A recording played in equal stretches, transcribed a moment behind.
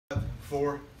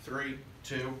4, 3,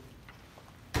 2.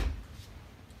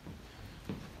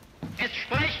 It's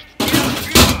first.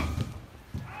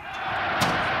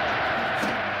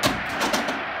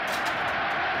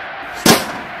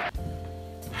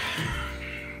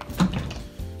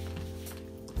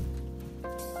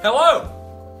 Hello!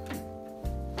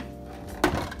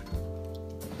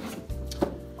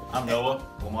 I'm Noah.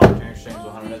 Lamar Terrence James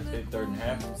 100 third and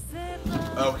half.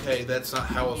 Okay, that's not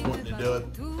how I was wanting to do it,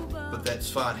 but that's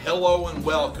fine. Hello and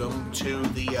welcome to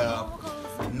the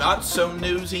not so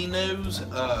newsy news. We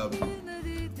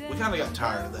kind of got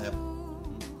tired of that.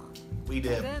 We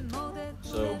did.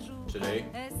 So today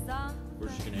we're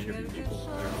just gonna interview people.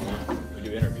 We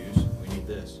do interviews. We need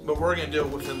this. But we're going to do it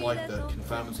within like the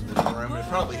confinements of this room. It'll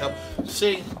probably help.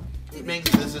 See, it means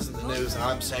this isn't the news, and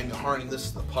I'm saying to Harney, this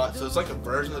is the pot. So it's like a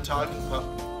version of the talking pot,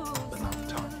 but not the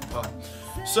talking pot.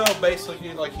 So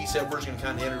basically, like he said, we're just going to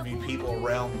kind of interview people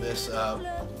around this,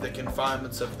 the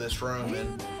confinements of this room,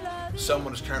 and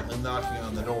someone is currently knocking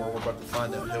on the door. We're about to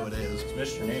find out who it is. It's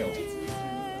Mr. Neal.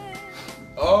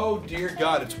 Oh dear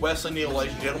God, it's Wesley Neal,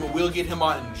 ladies and gentlemen. We'll get him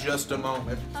on in just a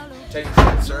moment. Take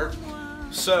a seat, sir.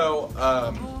 So,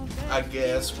 I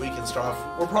guess we can start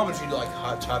off. We're probably going to do like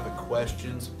hot topic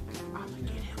questions. I'm going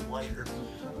to get him later.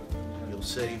 You'll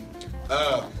see.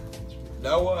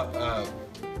 Noah,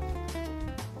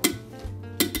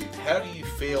 how do you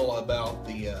feel about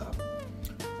the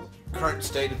current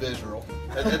state of Israel?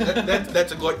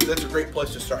 That's a great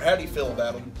place to start. How do you feel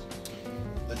about them,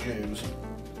 the Jews?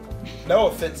 No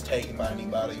offense taken by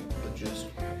anybody, but just,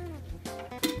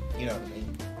 you know what I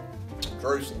mean.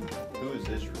 Jerusalem. Who is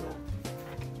Israel?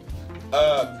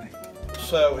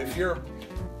 So if you're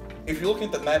looking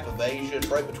at the map of Asia, it's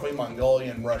right between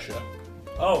Mongolia and Russia.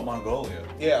 Oh, Mongolia.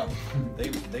 Yeah.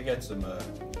 They got some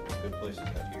good places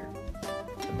out here.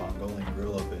 The Mongolian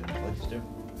gorilla been places too.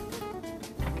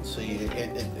 See,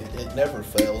 it never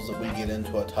fails that we get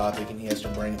into a topic and he has to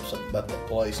bring up something about that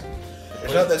place.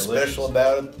 There's nothing special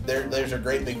about it. There's a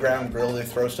great big ground grill. They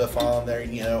throw stuff on there,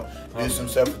 you know, do some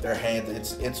stuff with their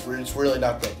hands. It's really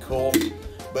not that cool,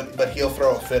 but he'll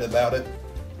throw a fit about it.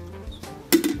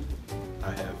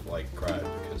 I have like cried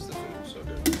because the food was so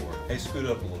good before. Hey, scoot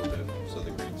up a little bit so the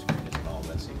green screen isn't all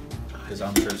messy. Because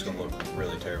I'm sure it's gonna look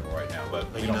really terrible right now,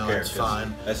 but we don't care. It's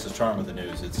fine. That's the charm of the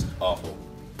news. It's awful.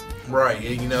 Right,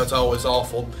 you know, it's always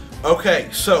awful. Okay,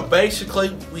 so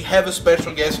basically, we have a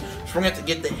special guest, so we're going to have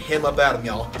to get him up out of him,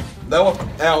 y'all. Noah,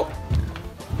 out.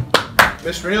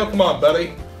 Mr. Neal, come on,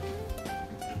 buddy.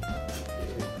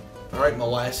 Alright,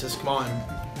 molasses, come on.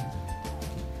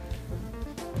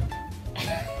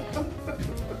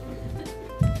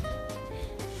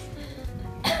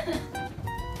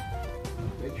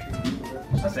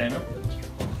 Hi, Samuel.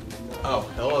 Oh,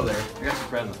 hello there. I got some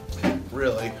presents.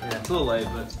 Really? Yeah, it's a little late,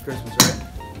 but it's Christmas, right?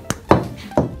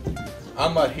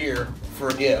 I'm not here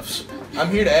for gifts. I'm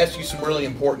here to ask you some really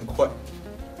important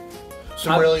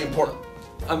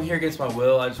I'm here against my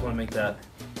will. I just want to make that.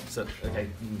 So, okay,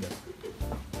 you can go.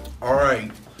 All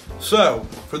right. So,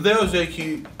 for those of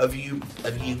you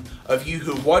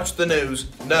who watch the news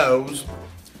knows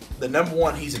that number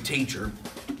one, he's a teacher,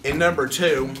 and number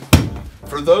two,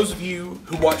 for those of you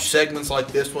who watch segments like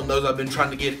this one, those I've been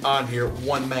trying to get on here,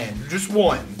 one man, just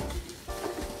one,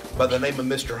 by the name of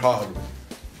Mr. Hogg.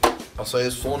 I'll say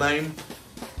his full name.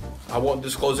 I won't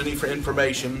disclose any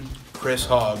information. Chris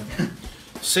Hogg.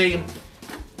 See,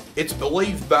 it's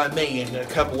believed by me and a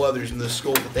couple others in this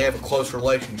school that they have a close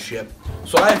relationship.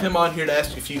 So I have him on here to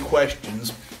ask a few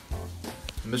questions.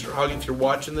 Mr. Hogg, if you're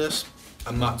watching this,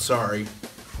 I'm not sorry.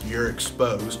 You're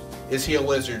exposed. Is he a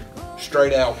lizard?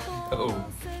 Straight out. Oh.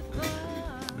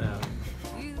 No.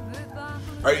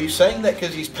 Are you saying that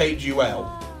because he's paid you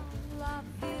out?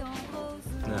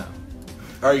 No.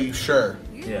 Are you sure?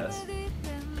 Yes.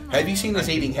 Have you seen his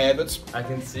eating habits? I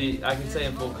can say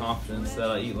in full confidence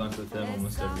that I eat lunch with him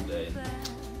almost every day.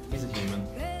 He's a human.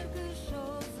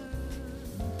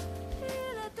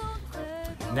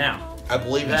 Now, I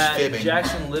believe he's that fibbing.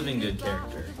 Jackson Livingood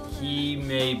character, he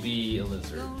may be a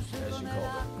lizard, as you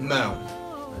called it. No.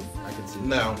 I can see that.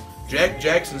 No.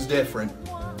 Jackson's different.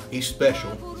 He's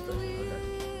special. He's special,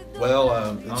 okay. Well, I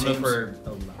don't know if we're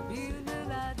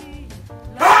allowed to say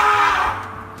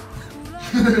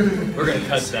We're gonna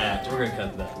cut that. We're gonna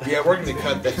cut that. Yeah, we're going to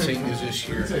cut that scene who's just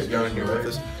here, going here with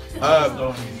us.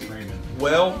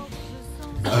 Well,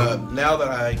 now that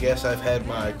I guess I've had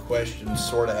my questions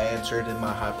sort of answered and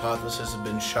my hypothesis has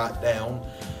been shot down,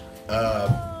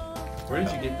 Where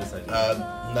did you get this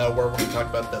idea? no, we're going to talk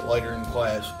about that later in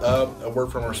class. A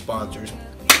word from our sponsors.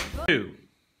 2.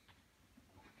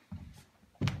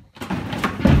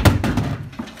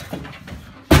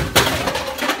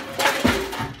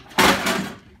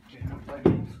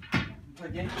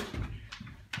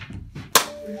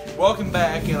 welcome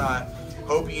back, and I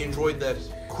hope you enjoyed that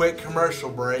quick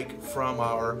commercial break from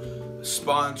our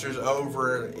sponsors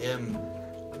over in,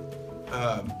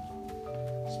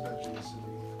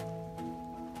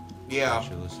 yeah.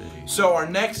 So our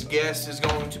next guest is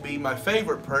going to be my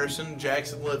favorite person,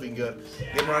 Jackson Livingood.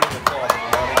 Give him a round of applause,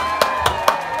 everybody.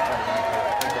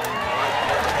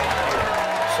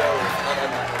 So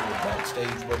I'm backstage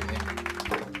waiting.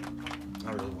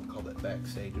 I really want to call that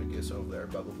backstage. I guess over there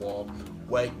by the wall,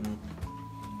 waiting.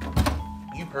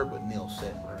 You heard what Neil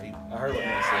said, right? I heard what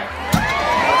Neil said.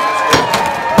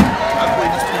 I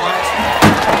believe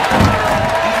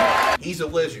this. He's a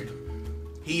lizard.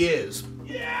 He is.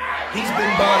 He's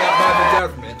been bought out by the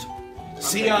government.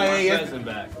 CIA.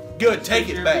 Back. Good, take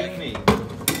it back.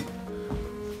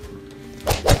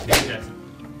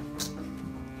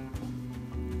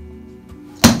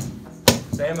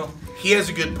 Samuel. He has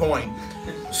a good point.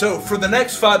 So for the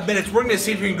next 5 minutes, we're going to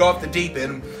sit here and go off the deep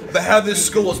end about how this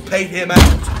school has paid him out.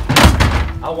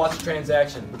 I watched a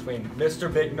transaction between Mr.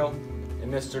 Bignell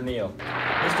and Mr. Neal.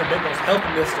 Mr. Bignell's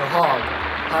helping Mr. Hogg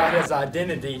hide his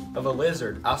identity of a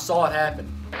lizard. I saw it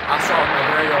happen. I saw it with my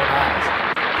very own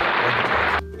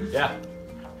eyes. Yeah.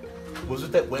 Was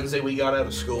it that Wednesday we got out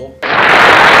of school?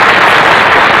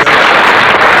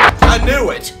 I knew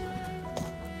it!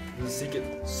 It was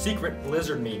a secret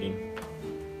lizard meeting.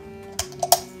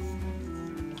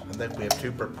 I think we have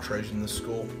 2 perpetrators in this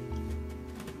school.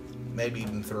 Maybe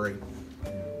even 3.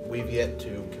 We've yet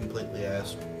to completely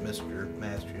ask Mr.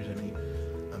 Masters any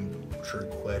true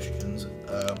questions.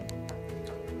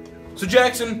 So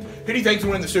Jackson, who do you think's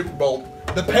winning the Super Bowl?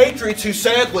 The Patriots, who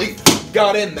sadly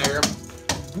got in there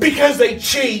because they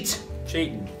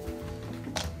Cheating.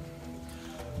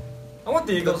 I want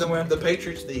the Eagles to win. The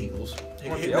Patriots, the Eagles. I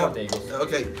want the Eagles.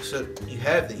 Okay, so you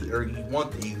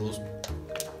want the Eagles,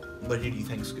 but who do you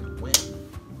think's going to win?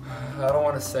 I don't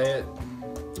want to say it.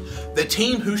 The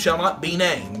team who shall not be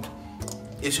named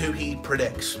is who he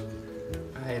predicts.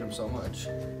 I hate him so much.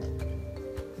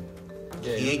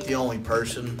 Yeah, He ain't the only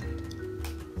person,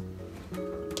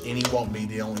 and he won't be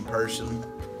the only person.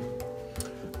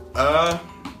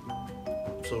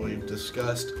 So we've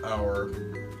discussed our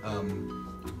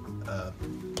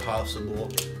possible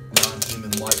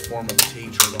non-human life form of a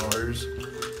teacher of ours.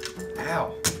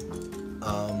 Ow.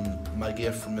 My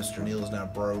gift from Mr. Neal is now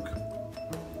broke,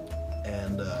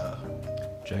 and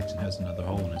Jackson has another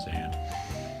hole in his hand.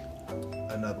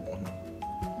 another one.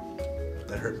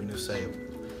 That hurt me to say it.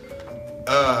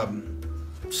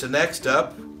 So next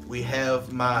up, we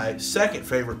have my second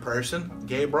favorite person,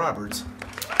 Gabe Roberts.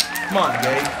 Come on,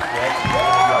 Gabe.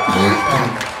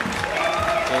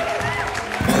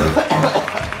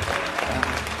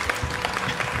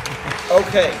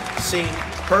 Okay, see,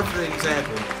 perfect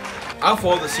example. I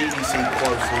follow the CDC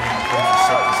closely when it comes to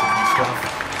sicknesses and stuff.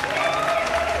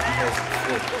 He has the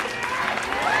flu.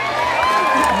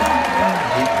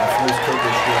 The flu's killed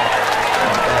this year.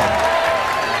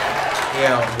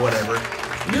 Yeah, whatever.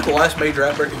 You know the last major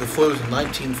outbreak of the flu was in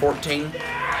 1914?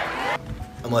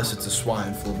 Unless it's a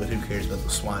swine flu, but who cares about the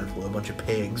swine flu? A bunch of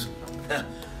pigs.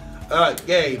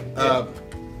 Gabe,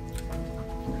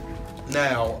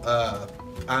 now,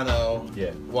 I know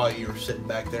while you were sitting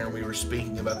back there and we were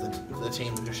speaking about the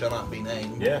team who shall not be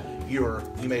named, you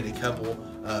made a couple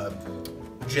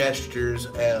gestures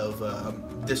of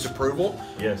disapproval.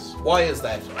 Yes. Why is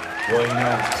that? Well, you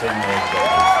know, same way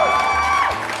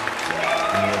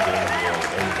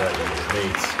that everybody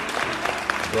hates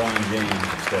LeBron James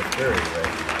and Steph Curry right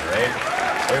now, right?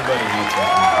 Everybody hates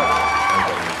that.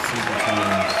 Everybody hates super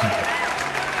teams.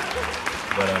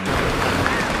 But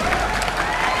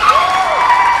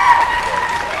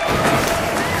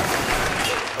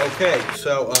Okay,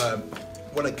 so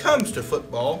when it comes to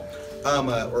football,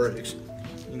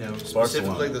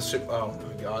 specifically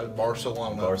the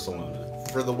Barcelona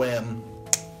for the win.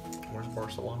 Where's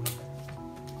Barcelona?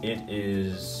 it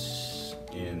is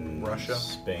in Russia?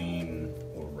 Spain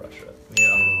or Russia.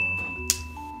 Yeah.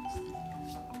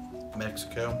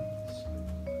 Mexico.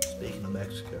 Speaking of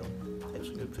Mexico, they have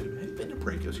some good food. Have you been to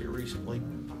Pricos here recently?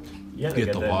 Yeah, You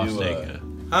get the raw steak.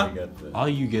 Huh? All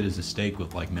you get is a steak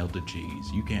with like melted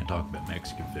cheese. You can't talk about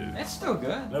Mexican food. It's still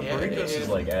good. No, Yeah, Burritos yeah. is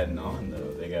like adding on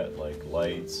though. They got like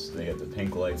lights. They got the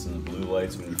pink lights and the blue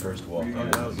lights when you first walk in.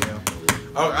 Oh, yeah.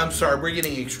 Oh, I'm sorry. We're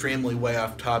getting extremely way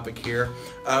off topic here.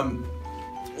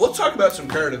 Let's talk about some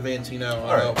current events. You know,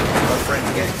 All right. my friend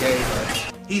Gabe,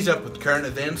 he's up with current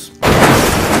events.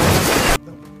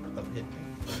 Don't hit me.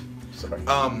 Sorry.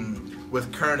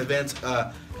 With current events,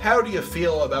 how do you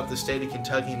feel about the state of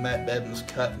Kentucky, Matt Bevins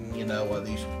cutting,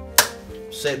 these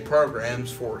said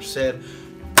programs for said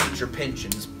teacher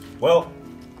pensions? Well,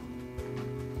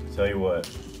 Tell you what.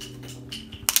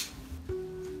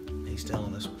 He's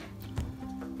telling us.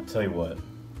 Tell you what.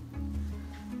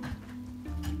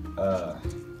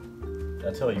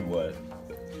 I tell you what.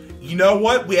 You know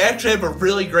what? We actually have a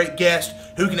really great guest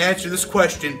who can answer this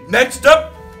question. Next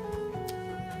up,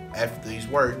 after these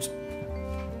words,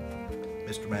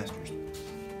 Mr. Masters.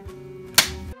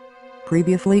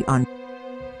 Previously on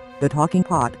The Talking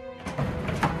Pot.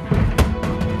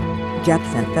 Jeff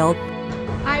Sentfeld,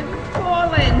 I've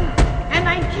fallen, and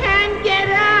I can't get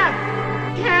up!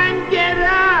 Can't get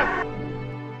up!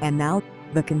 and now,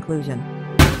 the conclusion.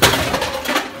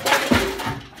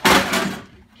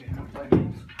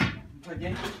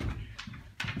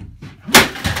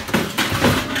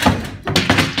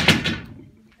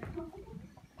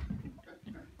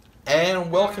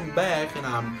 And welcome back,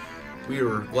 and we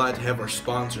were glad to have our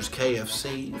sponsors,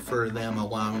 KFC, for them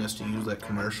allowing us to use that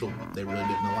commercial. They really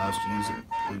didn't allow us to use it.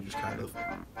 We just kind of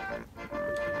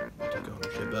took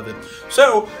ownership of it.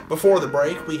 So, before the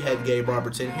break, we had Gabe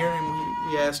Roberts in here,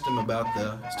 and we asked him about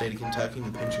the state of Kentucky,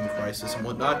 the pension crisis and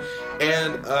whatnot,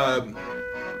 and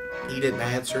he didn't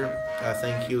answer. I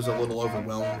think he was a little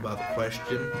overwhelmed about the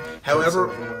question. However,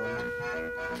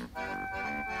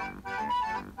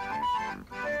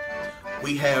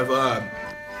 we have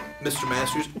Mr.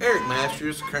 Masters, Eric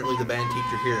Masters, currently the band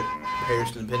teacher here at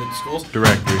Paris Independent Schools.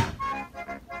 Director.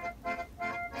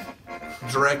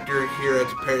 Director here at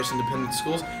Paris Independent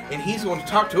Schools, and he's going to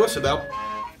talk to us about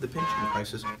the pension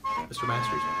crisis. Mr.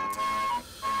 Masters.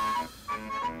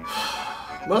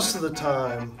 Most of the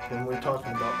time, when we're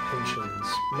talking about pensions,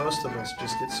 most of us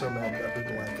just get so mad that we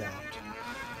black out.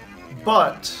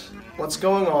 But what's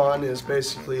going on is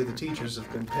basically the teachers have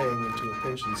been paying into a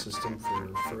pension system for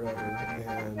forever,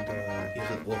 and He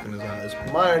has a look in his eyes.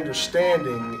 my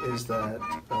understanding is that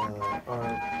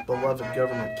our beloved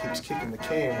government keeps kicking the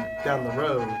can down the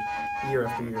road year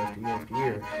after year after year after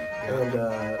year, and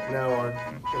now our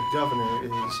governor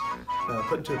is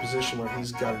put into a position where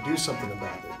he's got to do something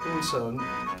about it. And so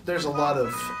there's a lot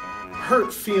of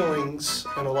hurt feelings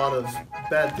and a lot of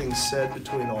bad things said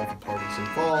between all the parties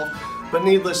involved. But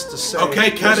needless to say,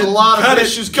 Okay, cut there's it, a lot cut of it,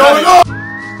 issues cut going it.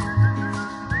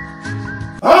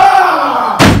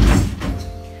 on.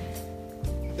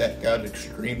 That got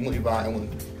extremely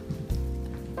violent.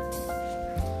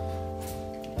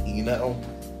 You know,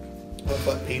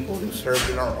 but people who served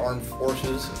in our armed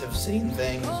forces have seen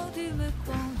things,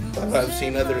 but I've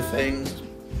seen other things.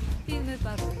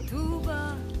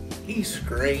 He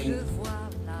screamed,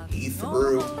 he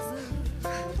threw,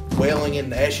 wailing and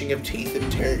gnashing of teeth and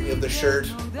tearing of the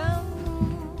shirt.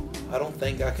 I don't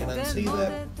think I can unsee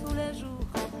that.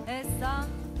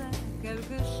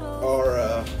 Or,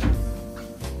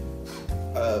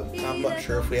 I'm not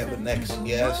sure if we have a next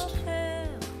guest,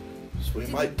 so we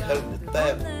might cut it at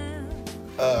that.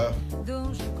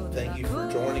 Thank you for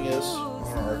joining us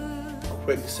on our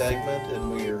quick segment,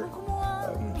 and we're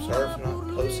sorry for not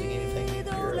posting anything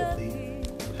here of the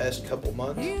past couple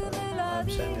months. I'm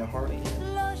Samuel Harney.